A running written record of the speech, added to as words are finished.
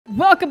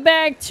Welcome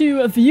back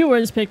to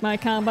Viewers Pick My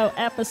Combo,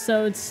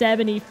 episode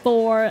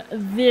 74.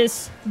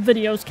 This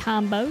video's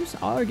combos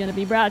are going to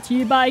be brought to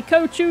you by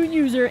Kochu,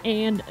 User,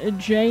 and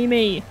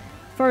Jamie.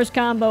 First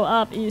combo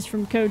up is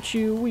from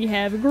Kochu. We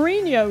have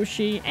Green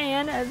Yoshi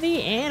and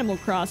the Animal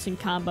Crossing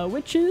combo,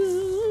 which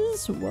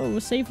is... whoa,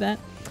 save that.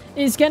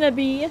 Is going to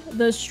be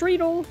the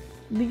Streetle,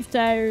 Leaf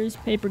Tires,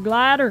 Paper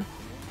Glider.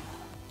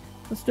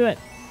 Let's do it.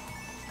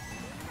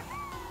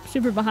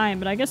 Super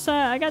behind, but I guess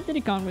I got Diddy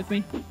Kong with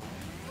me.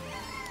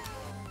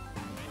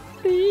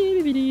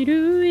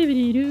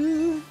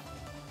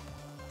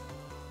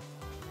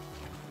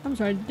 I'm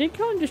sorry, did Diddy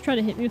Kong just try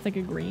to hit me with like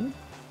a green?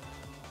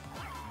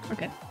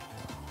 Okay.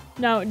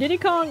 No, Diddy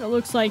Kong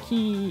looks like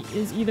he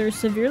is either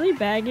severely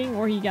bagging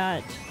or he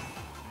got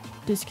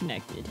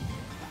disconnected.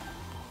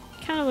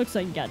 Kind of looks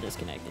like he got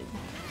disconnected.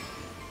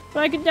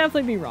 But I could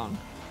definitely be wrong.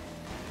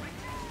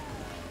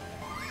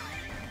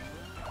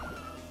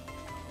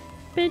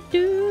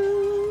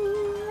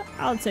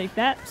 I'll take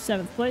that.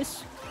 7th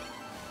place.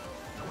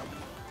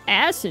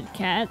 Acid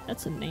Cat,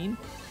 that's a name.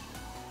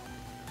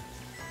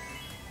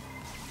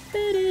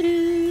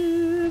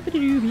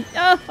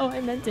 Oh,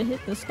 I meant to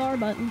hit the star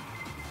button.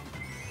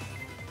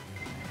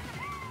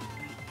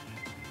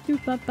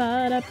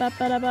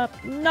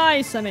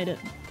 Nice, I made it.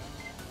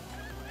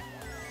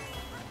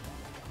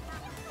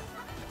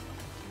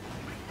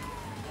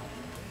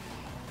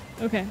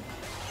 Okay.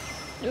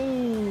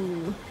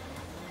 Ooh.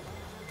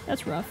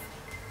 That's rough.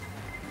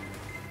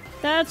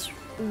 That's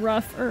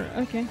rougher.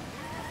 Okay.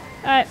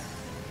 Alright.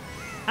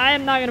 I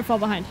am not gonna fall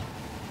behind.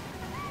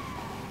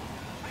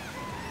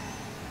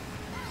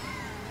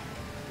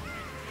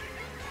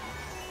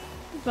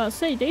 I was about to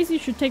say, Daisy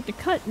should take the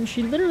cut, and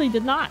she literally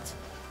did not.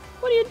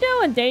 What are you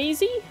doing,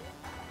 Daisy?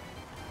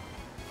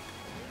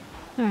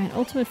 Alright,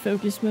 ultimate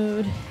focus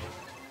mode.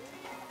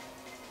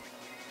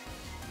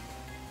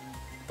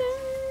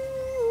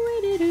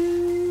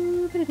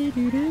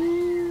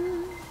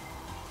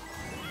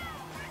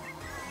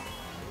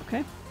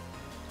 Okay.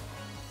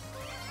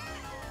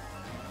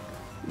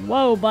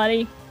 Whoa,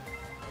 buddy.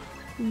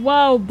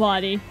 Whoa,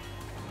 buddy.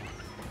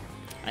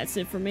 That's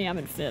it for me. I'm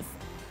in 5th.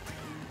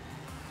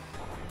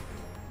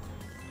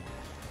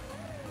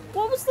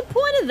 What was the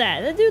point of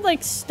that? That dude,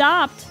 like,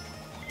 stopped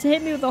to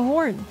hit me with a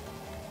horn.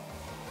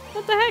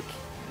 What the heck?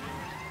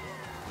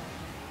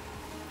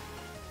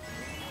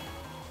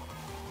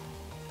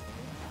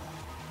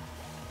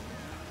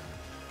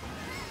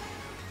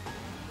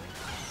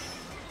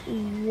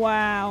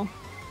 Wow.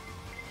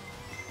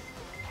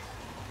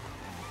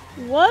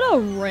 What a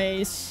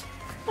race.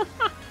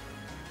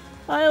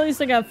 At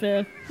least I got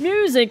 5th.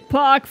 Music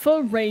Park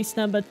for race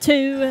number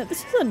 2.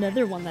 This is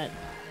another one that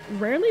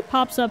rarely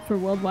pops up for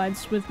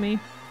Worldwides with me.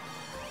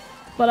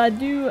 But I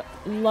do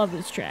love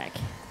this track.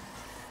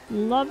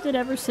 Loved it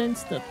ever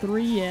since the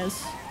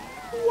 3S.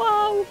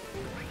 Wow.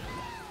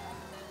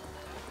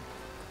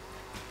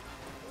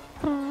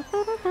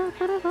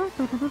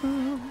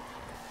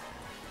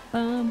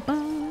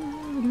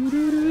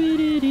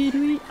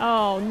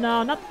 Oh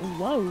no, not—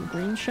 whoa,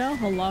 green shell,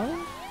 hello?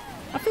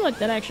 I feel like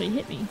that actually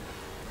hit me.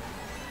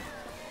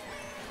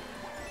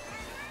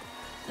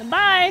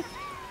 Bye!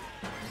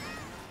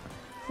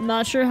 I'm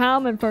not sure how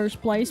I'm in 1st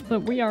place,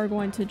 but we are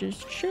going to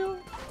just chill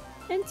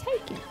and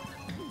take it.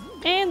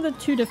 And the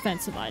 2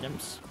 defensive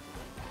items.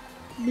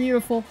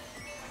 Beautiful.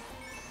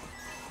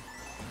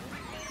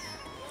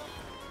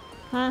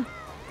 Huh?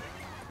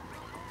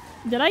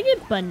 Did I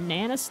get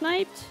banana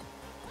sniped?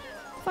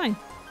 Fine.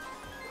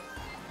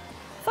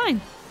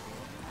 Fine.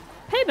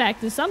 Payback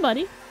to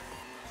somebody.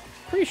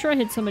 Pretty sure I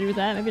hit somebody with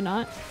that, maybe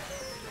not.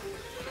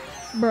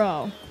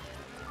 Bro.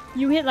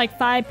 You hit like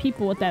 5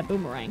 people with that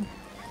boomerang.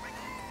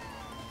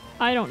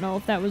 I don't know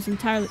if that was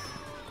entirely...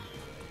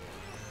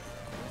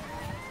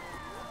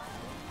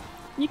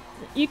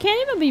 You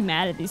can't even be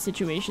mad at these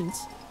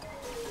situations.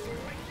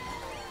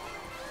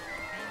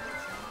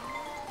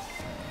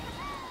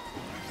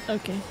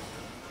 Okay.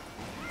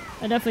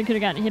 I definitely could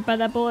have gotten hit by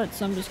that bullet,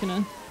 so I'm just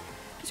gonna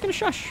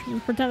shush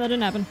and pretend that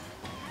didn't happen.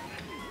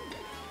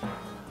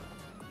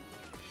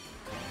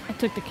 I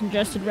took the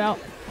congested route.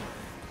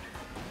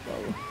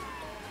 Whoa.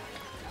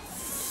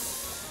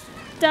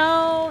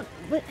 Don't...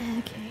 what?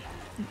 Okay.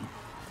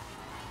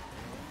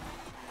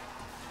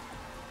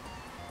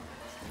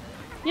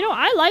 You know,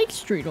 I like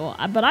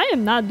Streetle, but I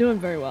am not doing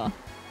very well.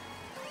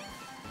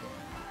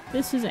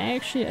 This is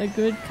actually a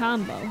good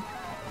combo.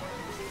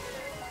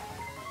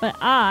 But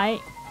I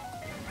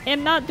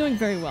am not doing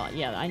very well.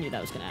 Yeah, I knew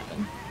that was gonna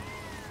happen.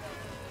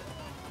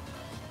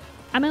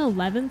 I'm in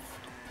 11th.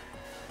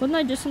 Wasn't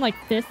I just in like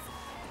 5th?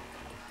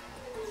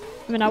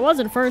 I mean, I was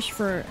in 1st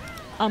for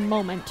a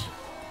moment.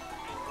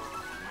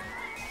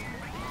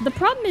 The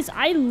problem is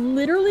I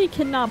literally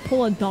cannot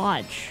pull a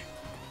dodge.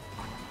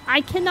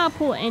 I cannot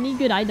pull any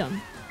good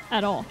item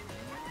at all.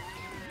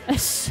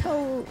 It's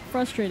so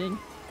frustrating.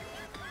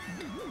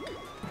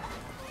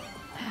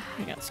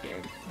 I got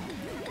scared.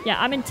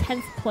 Yeah, I'm in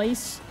 10th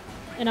place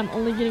and I'm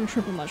only getting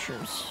triple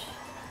mushrooms.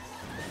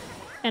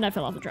 And I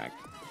fell off the track.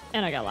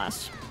 And I got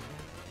last.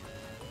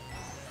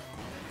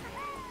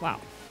 Wow.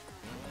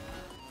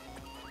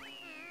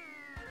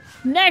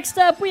 Next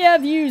up, we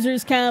have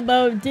Users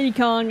Combo, Diddy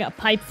Kong,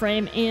 Pipe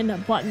Frame,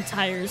 and Button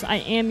Tires. I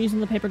am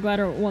using the Paper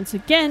Glider once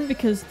again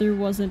because there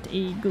wasn't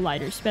a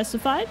glider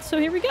specified, so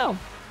here we go.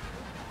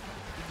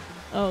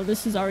 Oh,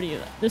 this is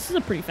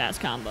a pretty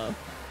fast combo.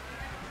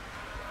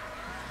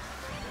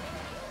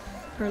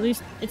 Or at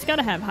least, it's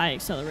gotta have high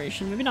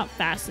acceleration. Maybe not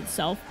fast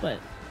itself, but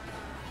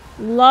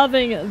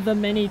loving the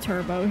mini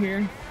turbo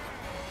here.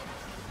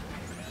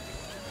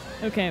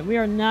 Okay, we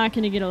are not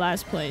gonna get a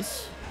last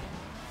place.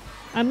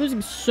 I'm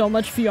losing so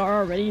much VR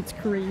already, it's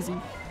crazy.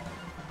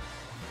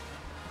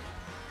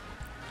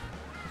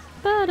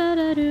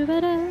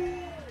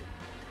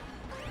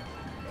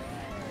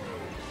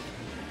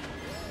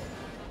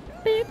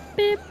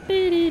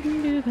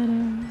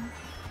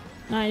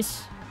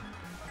 Nice.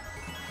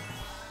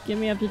 Give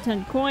me up to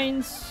 10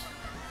 coins.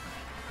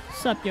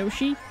 Sup,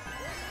 Yoshi?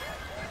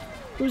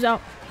 Who's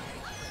out?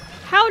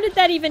 How did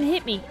that even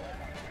hit me?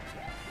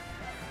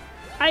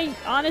 I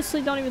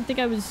honestly don't even think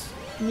I was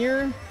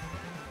near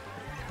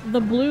the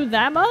blue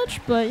that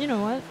much, but you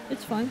know what?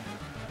 It's fine.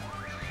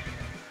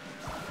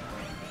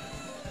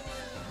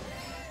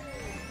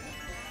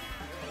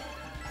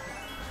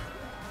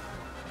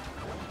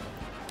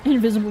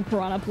 Invisible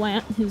piranha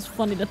plant is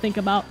funny to think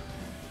about.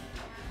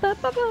 That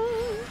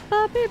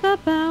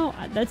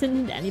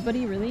didn't hit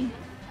anybody, really?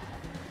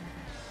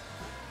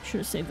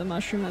 Should have saved the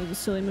mushroom. That was a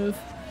silly move.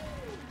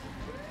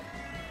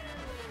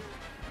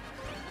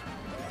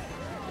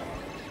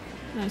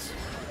 Nice.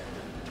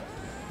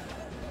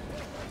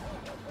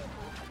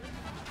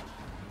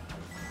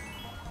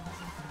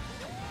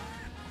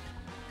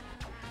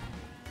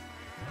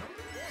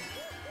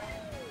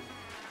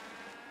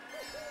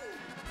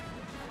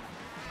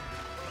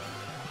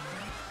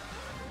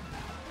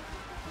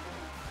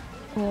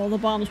 Oh, the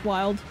bomb's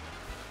wild.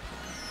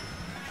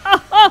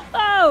 Oh, oh,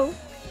 oh!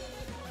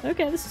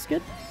 Okay, this is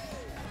good.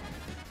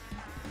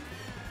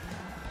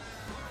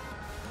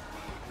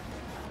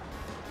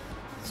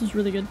 This is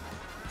really good.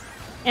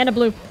 And a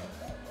blue.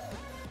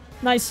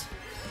 Nice.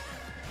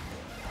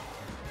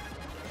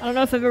 I don't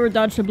know if I've ever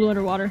dodged a blue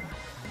underwater.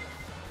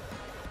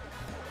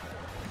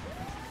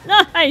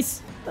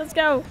 Nice! Let's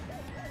go!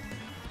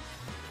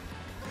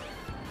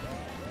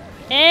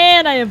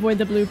 And I avoid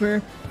the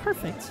blooper.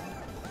 Perfect.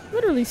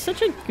 Literally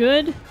such a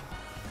good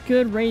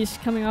race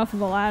coming off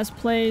of a last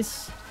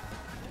place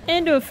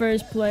into a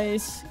first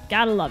place.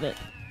 Gotta love it.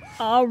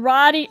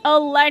 Alrighty,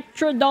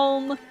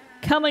 Electrodome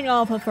coming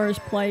off of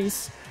first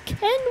place.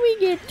 Can we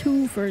get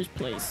 2 first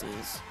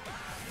places?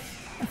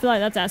 I feel like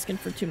that's asking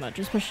for too much,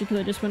 especially because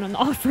I just went on the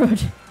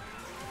off-road.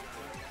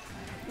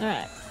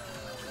 Alright.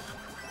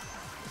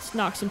 Let's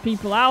knock some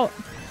people out.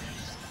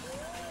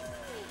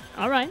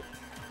 Alright.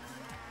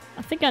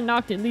 I think I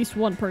knocked at least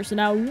one person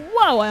out.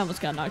 Whoa, I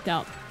almost got knocked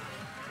out.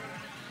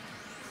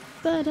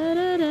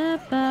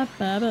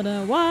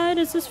 Why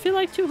does this feel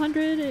like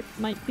 200? It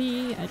might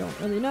be. I don't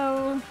really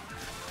know.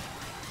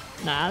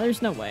 Nah,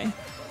 there's no way.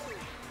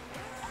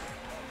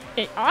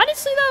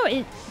 Honestly, though,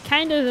 it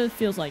kind of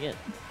feels like it.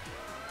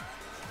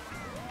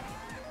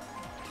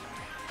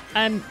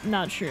 I'm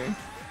not sure.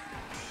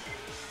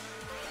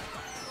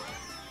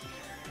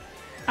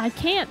 I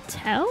can't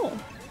tell.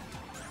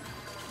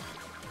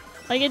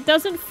 Like, it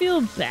doesn't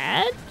feel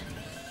bad,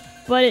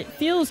 but it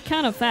feels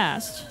kind of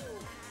fast.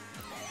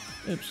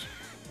 Oops.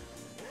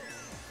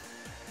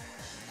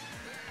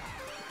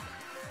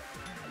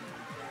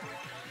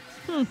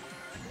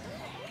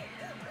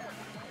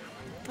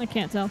 I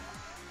can't tell.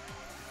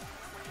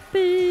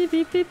 There's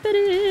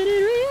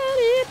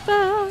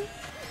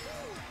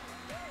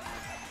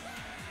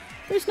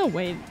no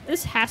way.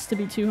 This has to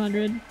be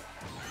 200.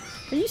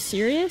 Are you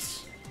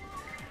serious?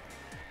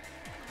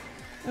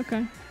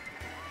 Okay.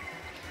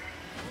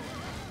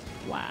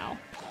 Wow.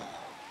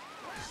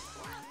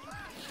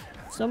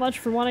 So much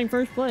for wanting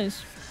first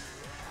place.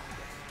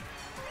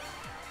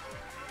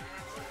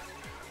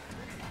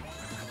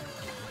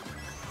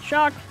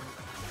 Shock!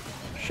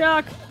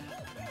 Shock!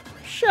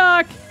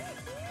 Shock!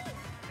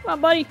 Come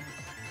on, buddy!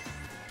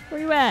 Where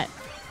you at?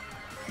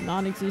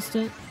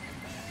 Non-existent.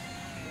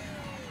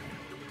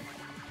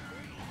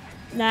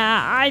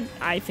 Nah,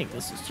 I think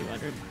this is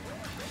 200.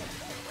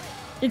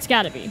 It's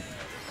gotta be.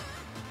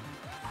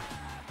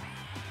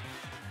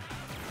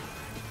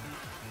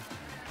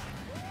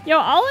 Yo,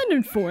 I'll end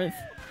in 4th.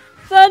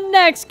 The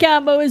next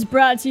combo is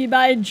brought to you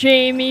by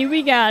Jamie.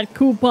 We got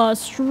Koopa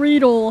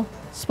Streetle,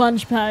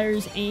 Sponge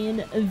Tires,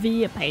 and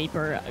the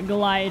Paper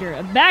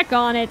Glider. Back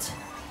on it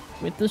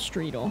with the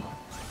Streetle.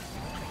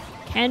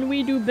 Can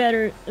we do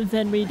better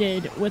than we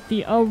did with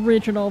the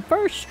original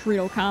first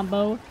Streetle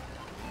combo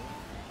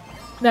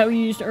that we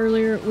used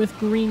earlier with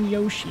Green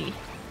Yoshi?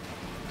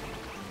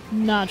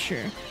 Not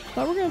sure,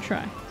 but we're gonna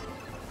try.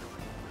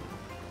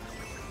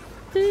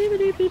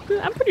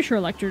 I'm pretty sure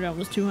Electrodome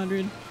was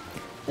 200.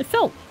 It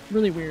felt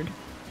really weird.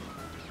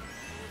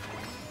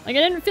 Like, it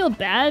didn't feel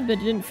bad, but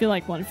it didn't feel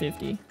like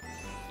 150.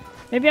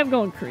 Maybe I'm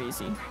going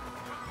crazy.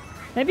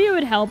 Maybe it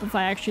would help if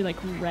I actually, like,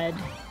 read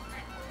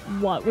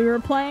what we were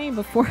playing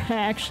before I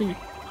actually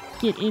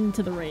get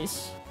into the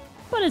race.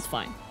 But it's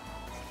fine.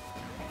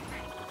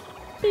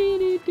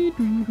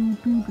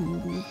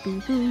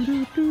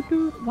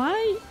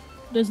 Why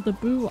does the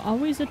boo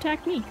always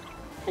attack me?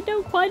 I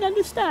don't quite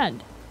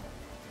understand.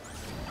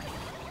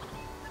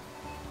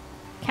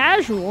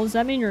 Casual? Does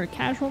that mean you're a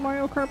casual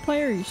Mario Kart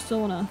player? Or you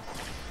still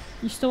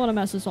wanna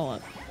mess us all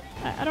up?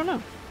 I don't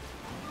know.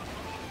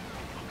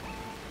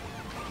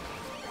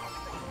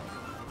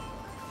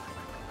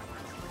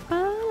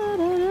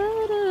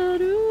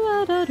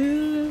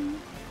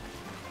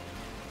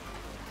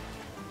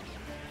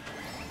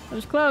 That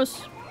was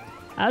close.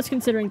 I was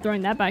considering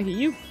throwing that back at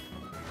you.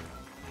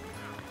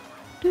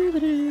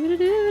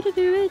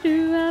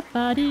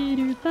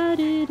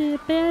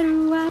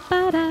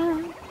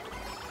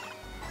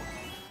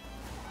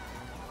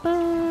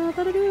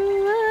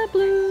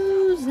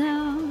 Blues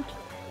out.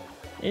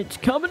 It's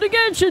coming to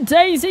get you,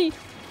 Daisy!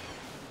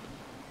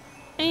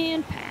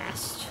 And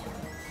passed.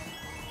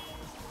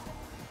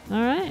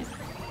 Alright.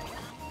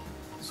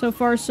 So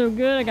far, so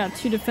good. I got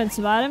 2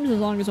 defensive items, as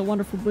long as a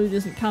wonderful blue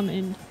doesn't come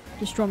and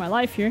destroy my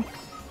life here.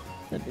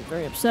 That'd be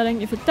very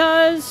upsetting if it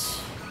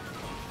does.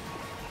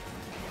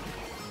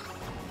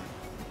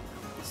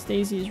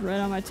 Daisy's right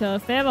on my tail.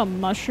 If they have a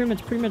mushroom,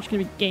 it's pretty much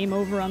gonna be game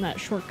over on that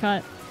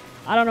shortcut.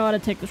 I don't know how to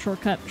take the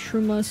shortcut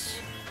shroomless.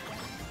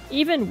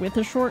 Even with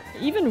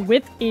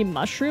a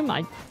mushroom,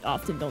 I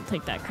often don't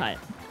take that cut.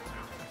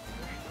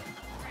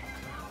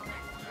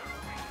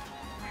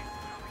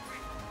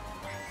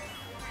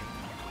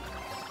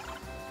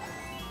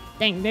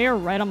 Dang, they are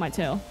right on my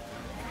tail.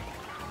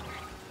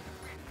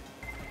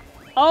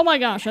 Oh my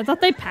gosh, I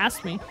thought they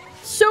passed me.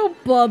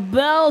 Super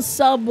Bell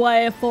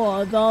Subway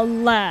for the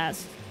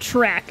last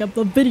track of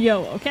the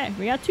video. Okay,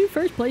 we got 2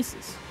 first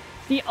places.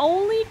 The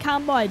only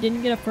combo I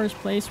didn't get a first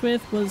place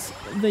with was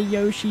the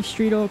Yoshi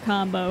Streetle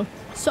combo.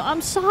 So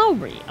I'm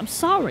sorry. I'm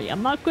sorry.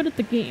 I'm not good at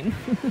the game.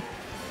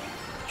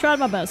 Tried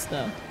my best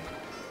though.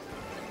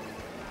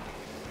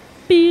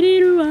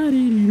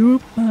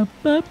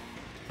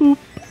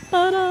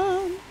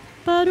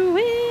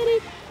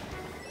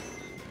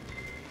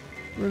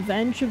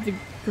 Revenge of the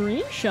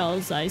green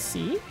shells, I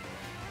see.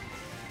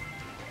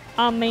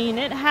 I mean,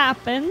 it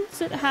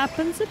happens. It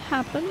happens. It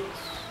happens.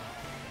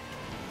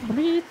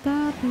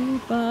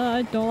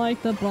 I don't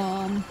like the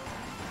bomb.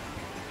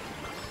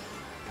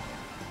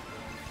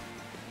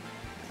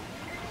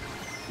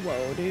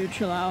 Whoa, dude,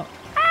 chill out.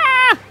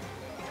 Ah!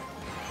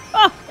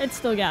 Oh, it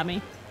still got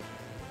me.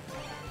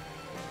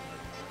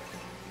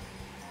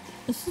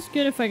 This is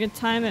good if I could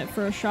time it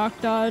for a shock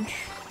dodge.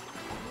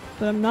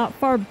 But I'm not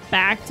far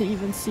back to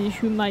even see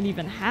who might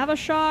even have a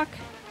shock.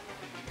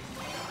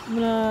 I'm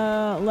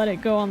gonna let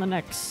it go on the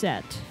next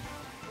set.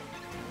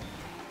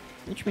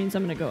 Which means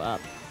I'm gonna go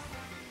up.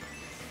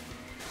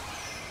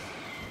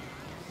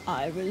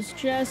 I was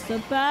just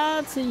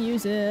about to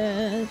use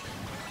it.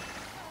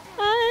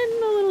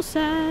 I'm a little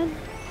sad.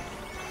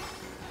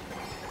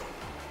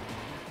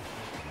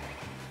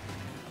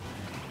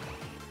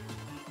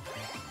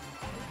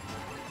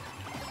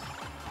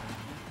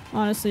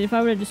 Honestly, if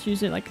I would have just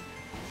used it like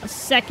a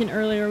second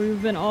earlier, we would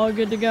have been all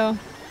good to go.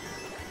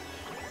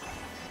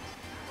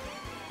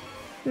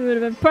 We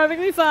would have been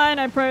perfectly fine.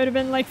 I probably would have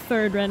been like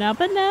 3rd right now,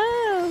 but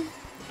no!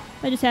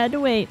 I just had to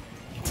wait.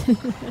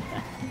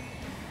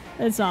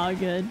 It's all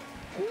good.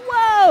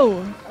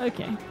 Whoa!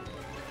 Okay.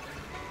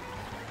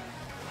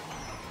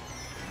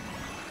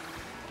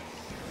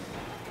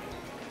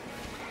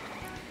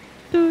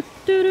 Oh,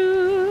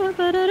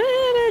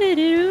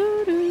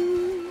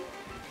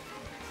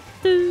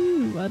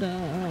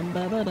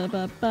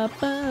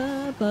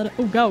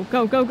 go,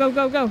 go, go, go,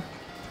 go, go!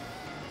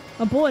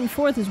 A bullet in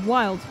 4th is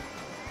wild.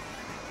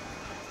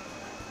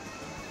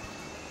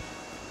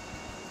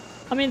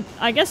 I mean,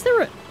 I guess they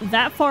were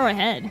that far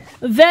ahead.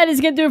 That is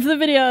gonna do it for the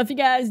video. If you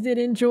guys did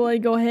enjoy,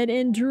 go ahead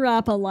and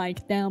drop a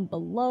like down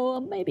below.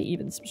 Maybe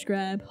even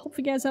subscribe. Hope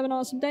you guys have an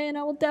awesome day, and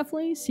I will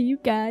definitely see you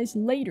guys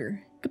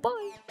later.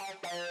 Goodbye.